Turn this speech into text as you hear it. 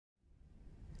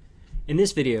In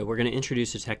this video, we're going to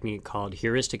introduce a technique called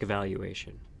heuristic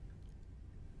evaluation.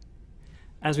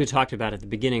 As we talked about at the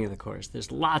beginning of the course,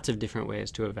 there's lots of different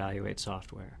ways to evaluate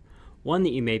software. One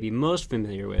that you may be most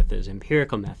familiar with is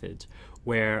empirical methods,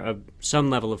 where at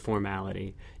some level of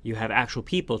formality, you have actual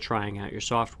people trying out your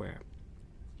software.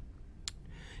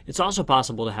 It's also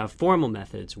possible to have formal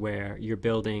methods where you're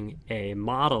building a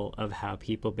model of how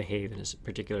people behave in a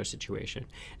particular situation,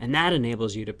 and that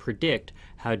enables you to predict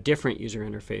how different user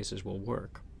interfaces will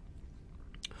work.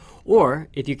 Or,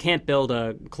 if you can't build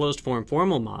a closed-form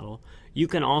formal model, you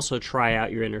can also try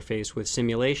out your interface with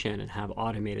simulation and have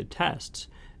automated tests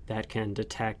that can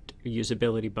detect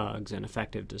usability bugs and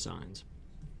effective designs.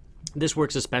 This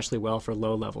works especially well for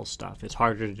low-level stuff. It's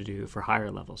harder to do for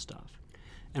higher-level stuff.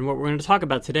 And what we're going to talk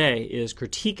about today is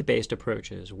critique-based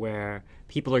approaches where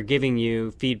people are giving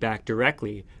you feedback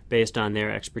directly based on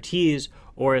their expertise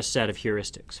or a set of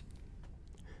heuristics.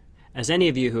 As any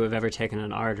of you who have ever taken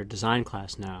an art or design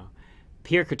class know,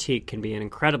 peer critique can be an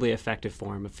incredibly effective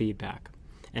form of feedback,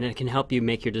 and it can help you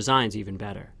make your designs even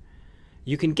better.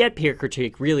 You can get peer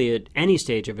critique really at any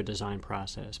stage of a design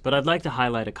process, but I'd like to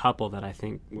highlight a couple that I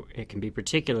think it can be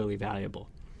particularly valuable.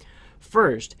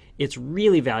 First, it's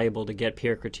really valuable to get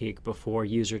peer critique before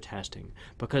user testing,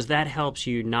 because that helps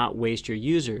you not waste your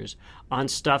users on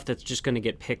stuff that's just going to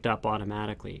get picked up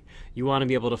automatically. You want to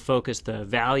be able to focus the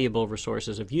valuable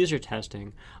resources of user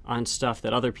testing on stuff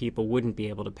that other people wouldn't be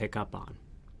able to pick up on.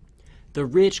 The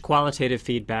rich qualitative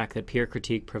feedback that peer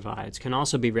critique provides can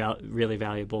also be really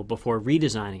valuable before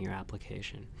redesigning your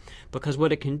application, because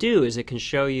what it can do is it can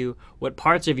show you what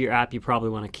parts of your app you probably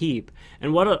want to keep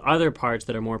and what are other parts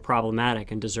that are more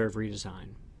problematic and deserve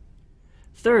redesign.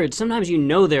 Third, sometimes you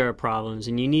know there are problems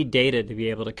and you need data to be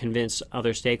able to convince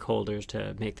other stakeholders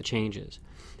to make the changes.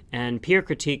 And peer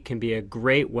critique can be a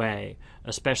great way,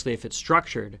 especially if it's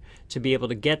structured, to be able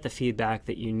to get the feedback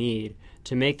that you need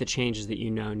to make the changes that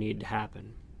you know need to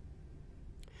happen.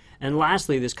 And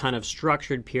lastly, this kind of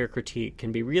structured peer critique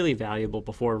can be really valuable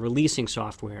before releasing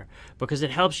software because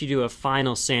it helps you do a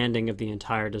final sanding of the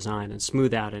entire design and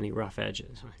smooth out any rough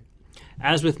edges.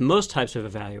 As with most types of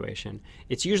evaluation,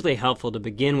 it's usually helpful to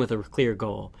begin with a clear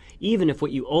goal, even if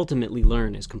what you ultimately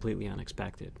learn is completely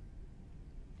unexpected.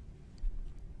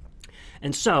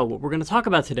 And so, what we're going to talk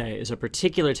about today is a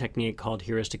particular technique called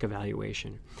heuristic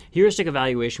evaluation. Heuristic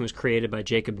evaluation was created by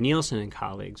Jacob Nielsen and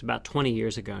colleagues about 20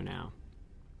 years ago now.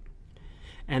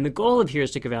 And the goal of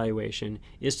heuristic evaluation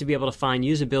is to be able to find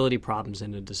usability problems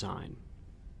in a design.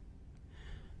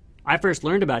 I first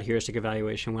learned about heuristic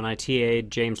evaluation when I TA'd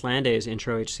James Landay's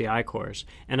Intro HCI course,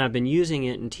 and I've been using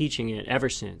it and teaching it ever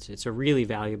since. It's a really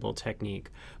valuable technique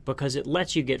because it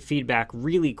lets you get feedback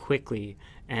really quickly,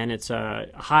 and it's a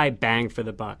high bang for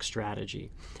the buck strategy.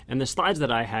 And the slides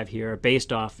that I have here are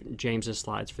based off James's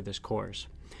slides for this course,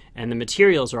 and the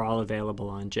materials are all available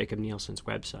on Jacob Nielsen's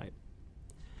website.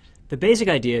 The basic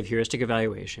idea of heuristic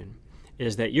evaluation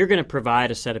is that you're going to provide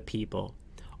a set of people,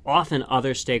 often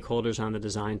other stakeholders on the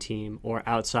design team or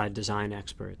outside design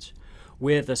experts,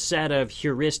 with a set of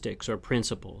heuristics or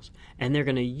principles, and they're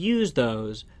going to use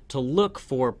those to look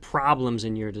for problems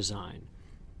in your design.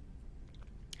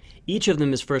 Each of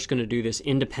them is first going to do this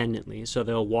independently, so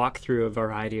they'll walk through a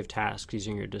variety of tasks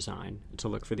using your design to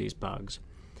look for these bugs.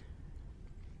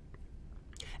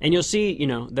 And you'll see,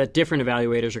 that different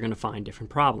evaluators are going to find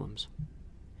different problems.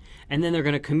 And then they're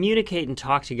going to communicate and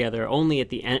talk together only at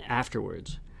the end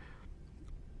afterwards.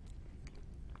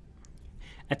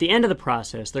 At the end of the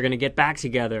process, they're going to get back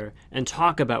together and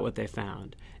talk about what they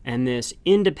found. And this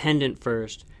independent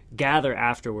first, gather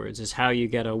afterwards is how you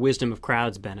get a wisdom of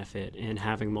crowds benefit in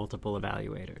having multiple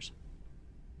evaluators.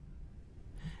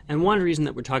 And one reason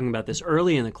that we're talking about this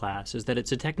early in the class is that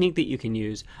it's a technique that you can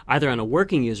use either on a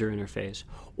working user interface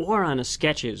or on a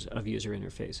sketches of user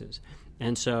interfaces.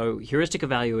 And so heuristic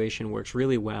evaluation works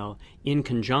really well in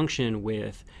conjunction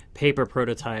with paper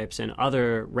prototypes and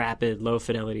other rapid,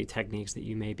 low-fidelity techniques that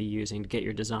you may be using to get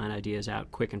your design ideas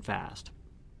out quick and fast.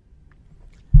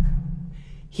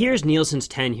 Here's Nielsen's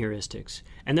 10 heuristics,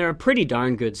 and they're a pretty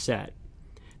darn good set.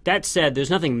 That said,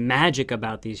 there's nothing magic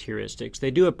about these heuristics.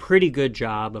 They do a pretty good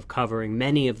job of covering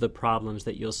many of the problems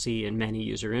that you'll see in many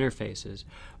user interfaces.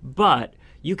 But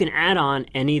you can add on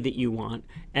any that you want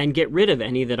and get rid of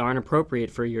any that aren't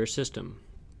appropriate for your system.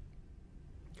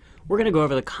 We're going to go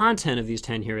over the content of these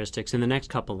 10 heuristics in the next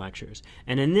couple lectures.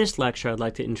 And in this lecture, I'd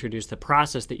like to introduce the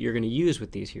process that you're going to use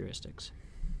with these heuristics.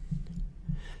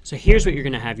 So here's what you're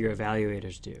going to have your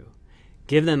evaluators do.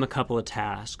 Give them a couple of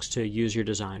tasks to use your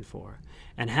design for,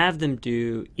 and have them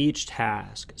do each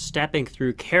task, stepping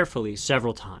through carefully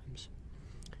several times.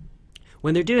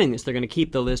 When they're doing this, they're going to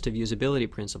keep the list of usability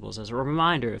principles as a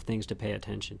reminder of things to pay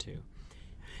attention to.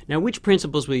 Now, which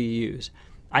principles will you use?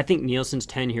 I think Nielsen's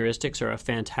 10 heuristics are a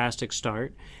fantastic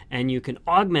start, and you can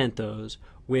augment those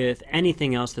with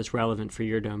anything else that's relevant for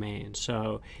your domain.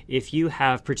 So if you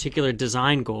have particular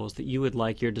design goals that you would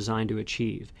like your design to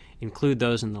achieve, include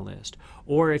those in the list.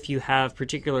 Or if you have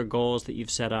particular goals that you've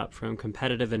set up from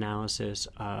competitive analysis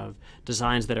of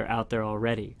designs that are out there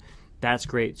already, that's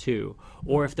great too.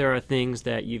 Or if there are things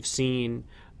that you've seen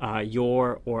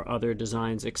your or other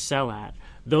designs excel at,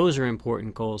 those are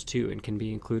important goals too and can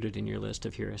be included in your list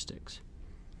of heuristics.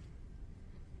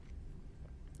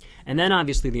 And then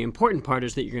obviously the important part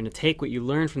is that you're going to take what you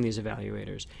learn from these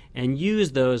evaluators and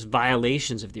use those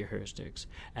violations of the heuristics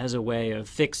as a way of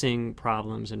fixing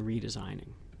problems and redesigning.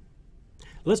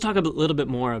 Let's talk a little bit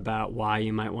more about why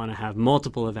you might want to have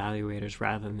multiple evaluators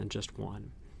rather than just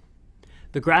one.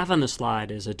 The graph on the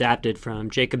slide is adapted from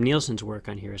Jacob Nielsen's work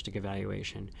on heuristic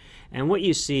evaluation. And what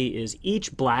you see is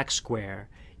each black square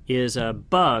is a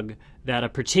bug that a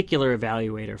particular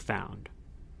evaluator found.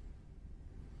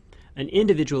 An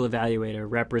individual evaluator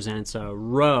represents a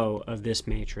row of this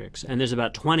matrix, and there's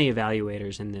about 20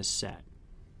 evaluators in this set.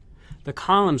 The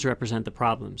columns represent the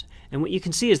problems, and what you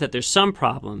can see is that there's some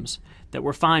problems that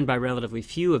were found by relatively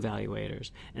few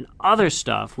evaluators, and other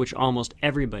stuff which almost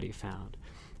everybody found.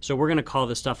 So we're going to call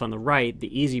the stuff on the right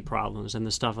the easy problems and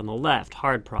the stuff on the left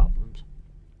hard problems.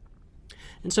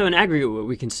 And so in aggregate what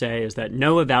we can say is that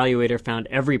no evaluator found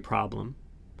every problem,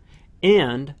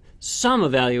 and some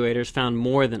evaluators found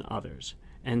more than others.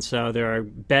 And so there are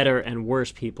better and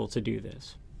worse people to do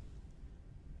this.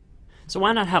 So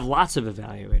why not have lots of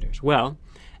evaluators? Well,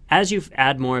 as you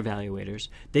add more evaluators,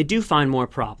 they do find more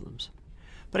problems.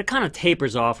 But it kind of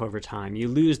tapers off over time. You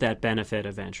lose that benefit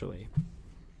eventually.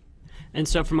 And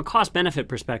so from a cost-benefit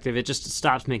perspective, it just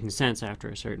stops making sense after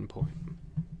a certain point.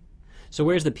 So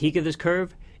where's the peak of this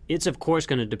curve? It's of course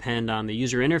going to depend on the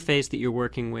user interface that you're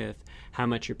working with, how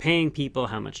much you're paying people,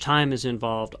 how much time is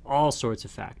involved, all sorts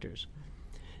of factors.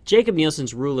 Jacob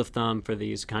Nielsen's rule of thumb for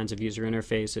these kinds of user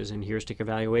interfaces and heuristic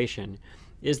evaluation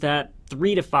is that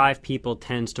 3 to 5 people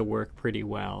tends to work pretty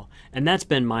well, and that's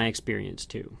been my experience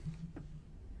too.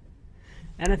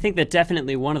 And I think that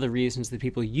definitely one of the reasons that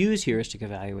people use heuristic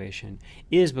evaluation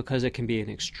is because it can be an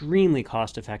extremely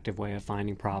cost-effective way of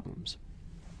finding problems.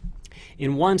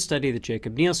 In one study that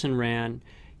Jacob Nielsen ran,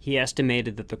 he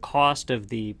estimated that the cost of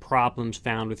the problems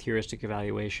found with heuristic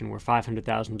evaluation were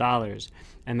 $500,000,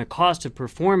 and the cost of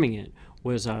performing it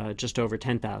was just over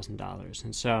 $10,000.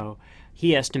 And so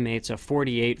he estimates a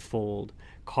 48-fold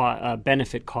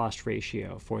benefit-cost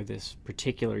ratio for this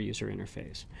particular user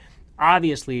interface.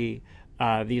 Obviously,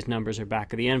 these numbers are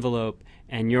back of the envelope,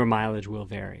 and your mileage will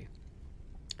vary.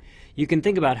 You can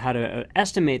think about how to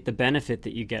estimate the benefit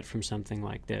that you get from something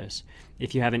like this.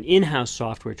 If you have an in-house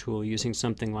software tool using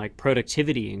something like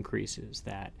productivity increases,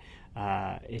 that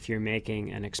if you're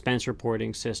making an expense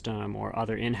reporting system or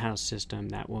other in-house system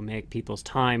that will make people's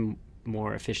time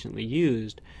more efficiently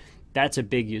used, that's a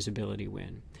big usability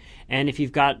win. And if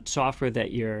you've got software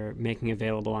that you're making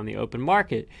available on the open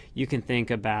market, you can think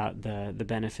about the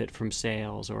benefit from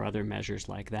sales or other measures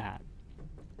like that.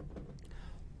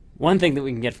 One thing that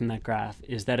we can get from that graph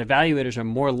is that evaluators are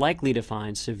more likely to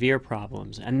find severe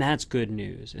problems, and that's good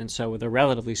news. And so with a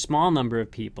relatively small number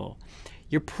of people,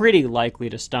 you're pretty likely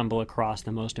to stumble across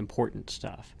the most important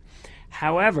stuff.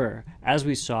 However, as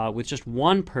we saw with just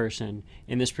one person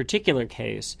in this particular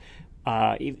case,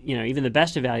 even the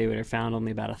best evaluator found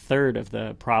only about a third of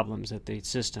the problems at the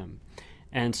system.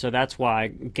 And so that's why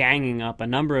ganging up a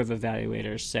number of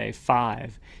evaluators, say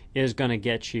 5, is going to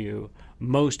get you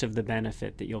most of the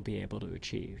benefit that you'll be able to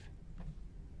achieve.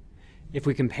 If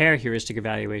we compare heuristic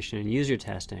evaluation and user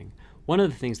testing, one of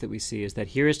the things that we see is that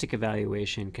heuristic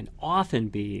evaluation can often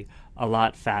be a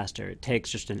lot faster. It takes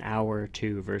just an hour or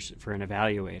two for an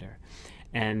evaluator.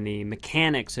 And the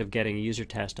mechanics of getting a user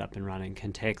test up and running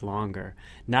can take longer,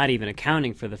 not even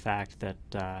accounting for the fact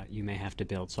that you may have to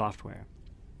build software.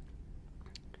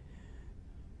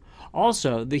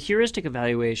 Also, the heuristic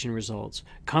evaluation results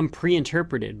come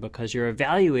pre-interpreted because your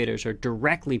evaluators are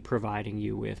directly providing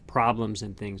you with problems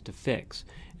and things to fix.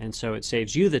 And so it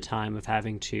saves you the time of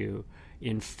having to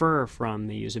infer from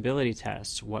the usability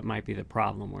tests what might be the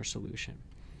problem or solution.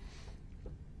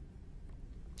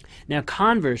 Now,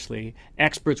 conversely,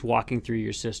 experts walking through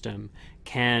your system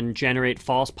can generate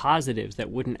false positives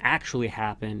that wouldn't actually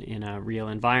happen in a real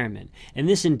environment. And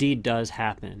this indeed does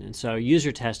happen. And so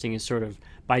user testing is sort of,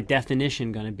 by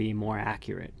definition, going to be more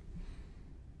accurate.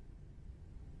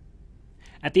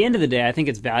 At the end of the day, I think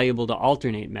it's valuable to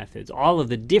alternate methods. All of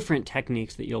the different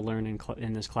techniques that you'll learn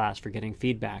in this class for getting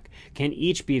feedback can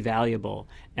each be valuable,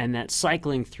 and that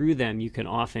cycling through them, you can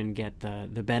often get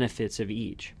the benefits of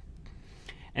each.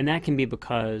 And that can be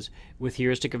because with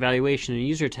heuristic evaluation and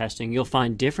user testing, you'll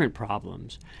find different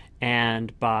problems.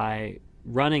 And by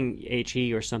running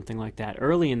HE or something like that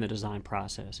early in the design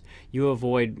process, you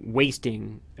avoid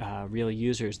wasting real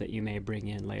users that you may bring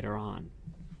in later on.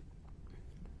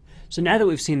 So now that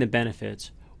we've seen the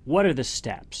benefits, what are the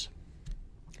steps?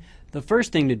 The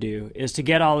first thing to do is to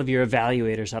get all of your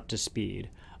evaluators up to speed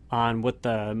on what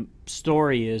the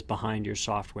story is behind your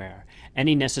software,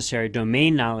 any necessary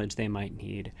domain knowledge they might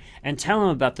need, and tell them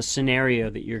about the scenario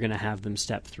that you're going to have them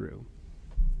step through.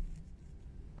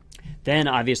 Then,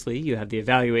 obviously, you have the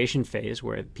evaluation phase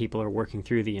where people are working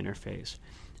through the interface.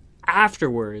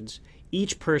 Afterwards,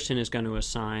 each person is going to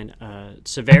assign a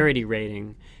severity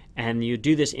rating, and you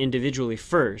do this individually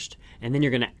first, and then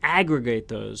you're going to aggregate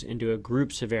those into a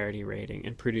group severity rating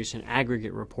and produce an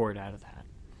aggregate report out of that.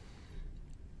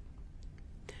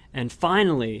 And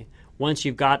finally, once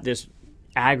you've got this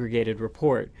aggregated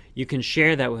report, you can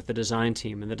share that with the design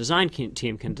team, and the design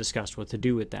team can discuss what to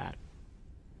do with that.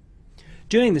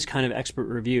 Doing this kind of expert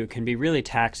review can be really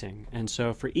taxing, and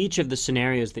so for each of the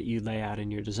scenarios that you lay out in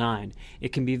your design,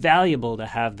 it can be valuable to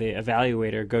have the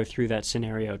evaluator go through that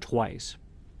scenario twice.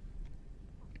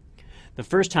 The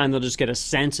first time they'll just get a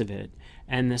sense of it,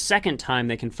 and the second time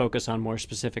they can focus on more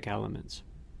specific elements.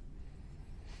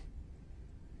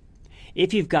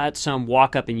 If you've got some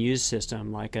walk-up-and-use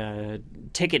system, like a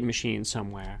ticket machine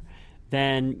somewhere,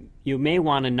 then you may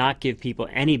want to not give people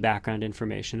any background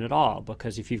information at all,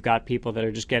 because if you've got people that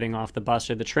are just getting off the bus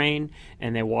or the train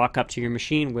and they walk up to your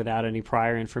machine without any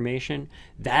prior information,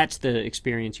 that's the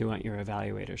experience you want your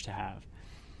evaluators to have.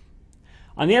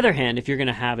 On the other hand, if you're going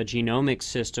to have a genomics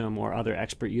system or other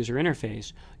expert user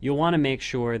interface, you'll want to make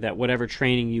sure that whatever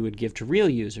training you would give to real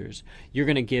users, you're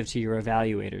going to give to your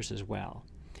evaluators as well.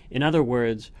 In other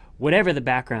words, whatever the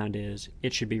background is,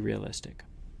 it should be realistic.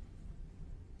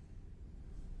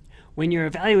 When your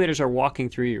evaluators are walking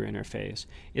through your interface,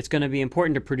 it's going to be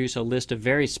important to produce a list of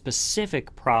very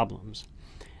specific problems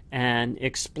and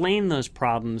explain those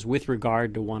problems with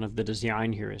regard to one of the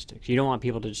design heuristics. You don't want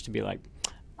people to just be like,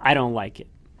 I don't like it.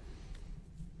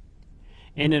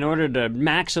 And in order to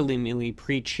maximally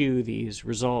pre-chew these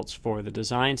results for the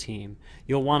design team,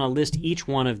 you'll want to list each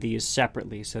one of these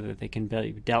separately so that they can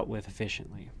be dealt with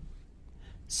efficiently.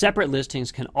 Separate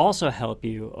listings can also help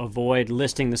you avoid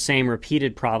listing the same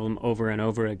repeated problem over and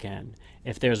over again.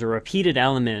 If there's a repeated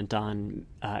element on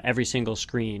every single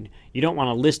screen, you don't want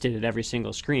to list it at every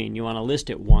single screen. You want to list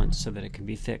it once so that it can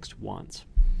be fixed once.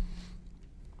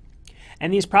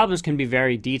 And these problems can be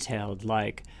very detailed,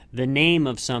 like the name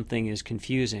of something is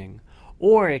confusing,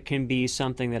 or it can be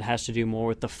something that has to do more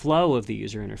with the flow of the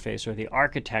user interface or the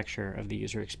architecture of the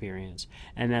user experience,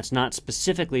 and that's not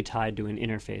specifically tied to an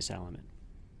interface element.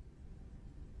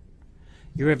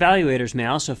 Your evaluators may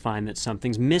also find that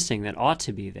something's missing that ought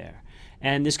to be there,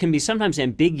 and this can be sometimes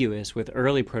ambiguous with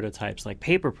early prototypes like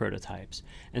paper prototypes,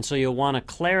 and so you'll want to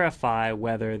clarify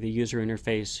whether the user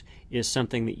interface is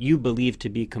something that you believe to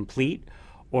be complete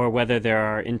or whether there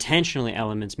are intentionally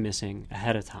elements missing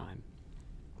ahead of time.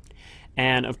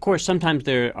 And of course, sometimes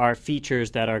there are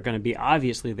features that are going to be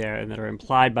obviously there and that are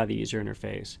implied by the user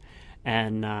interface,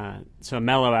 and so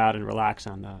mellow out and relax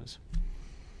on those.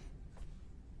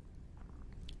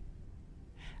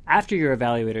 After your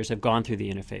evaluators have gone through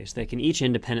the interface, they can each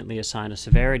independently assign a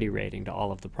severity rating to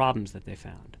all of the problems that they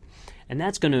found. And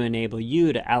that's going to enable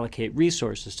you to allocate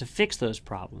resources to fix those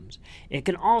problems. It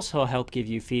can also help give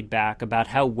you feedback about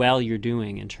how well you're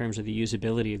doing in terms of the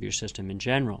usability of your system in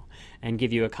general, and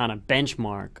give you a kind of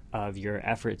benchmark of your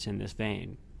efforts in this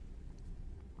vein.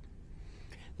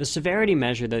 The severity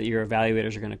measure that your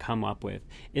evaluators are going to come up with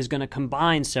is going to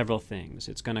combine several things.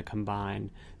 It's going to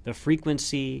combine the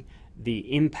frequency,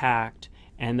 the impact,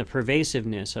 and the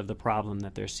pervasiveness of the problem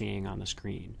that they're seeing on the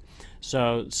screen.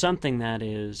 So something that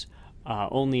is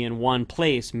only in one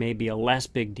place may be a less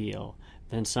big deal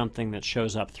than something that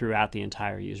shows up throughout the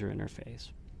entire user interface.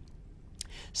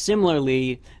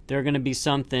 Similarly, there are going to be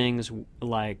some things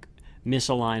like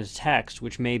misaligned text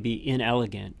which may be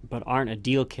inelegant but aren't a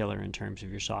deal killer in terms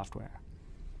of your software.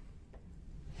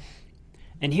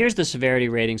 And here's the severity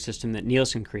rating system that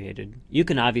Nielsen created. You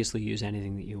can obviously use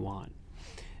anything that you want.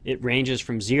 It ranges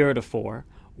from 0 to 4,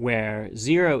 where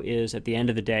 0 is, at the end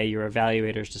of the day, your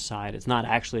evaluators decide it's not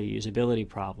actually a usability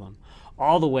problem,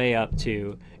 all the way up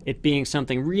to it being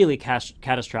something really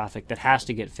catastrophic that has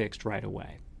to get fixed right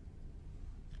away.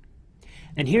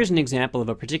 And here's an example of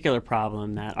a particular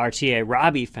problem that our TA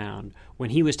Robbie found when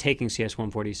he was taking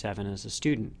CS147 as a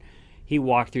student. He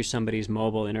walked through somebody's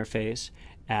mobile interface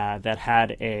that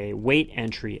had a weight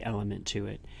entry element to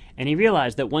it. And he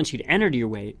realized that once you'd entered your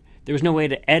weight, there was no way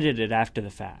to edit it after the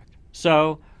fact.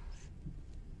 So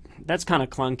that's kind of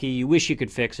clunky. You wish you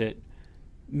could fix it.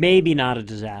 Maybe not a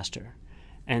disaster.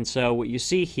 And so what you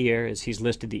see here is he's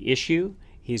listed the issue.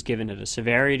 He's given it a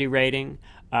severity rating.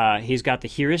 He's got the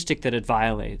heuristic that it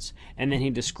violates. And then he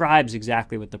describes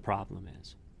exactly what the problem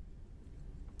is.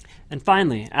 And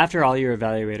finally, after all your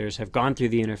evaluators have gone through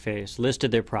the interface,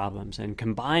 listed their problems, and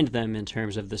combined them in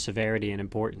terms of the severity and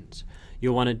importance,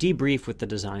 you'll want to debrief with the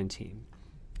design team.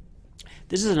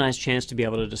 This is a nice chance to be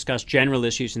able to discuss general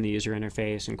issues in the user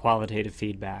interface and qualitative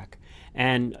feedback.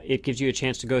 And it gives you a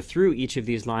chance to go through each of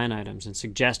these line items and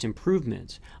suggest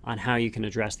improvements on how you can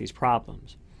address these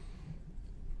problems.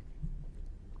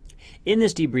 In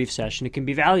this debrief session, it can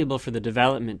be valuable for the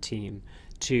development team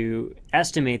to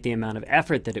estimate the amount of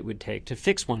effort that it would take to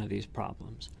fix one of these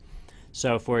problems.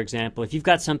 So, for example, if you've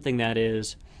got something that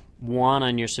is 1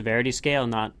 on your severity scale,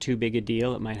 not too big a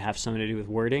deal, it might have something to do with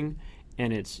wording,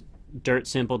 and it's dirt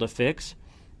simple to fix,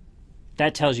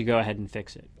 that tells you go ahead and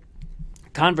fix it.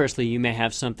 Conversely, you may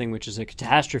have something which is a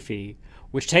catastrophe,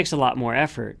 which takes a lot more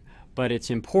effort, but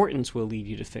its importance will lead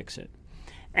you to fix it.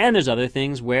 And there's other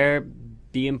things where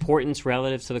the importance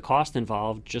relative to the cost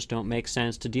involved just don't make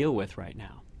sense to deal with right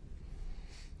now.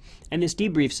 And this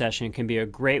debrief session can be a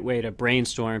great way to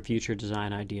brainstorm future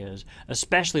design ideas,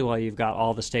 especially while you've got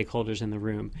all the stakeholders in the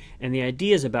room, and the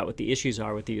ideas about what the issues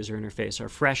are with the user interface are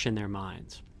fresh in their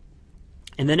minds.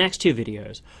 In the next 2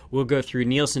 videos, we'll go through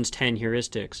Nielsen's 10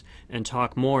 heuristics and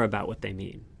talk more about what they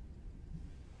mean.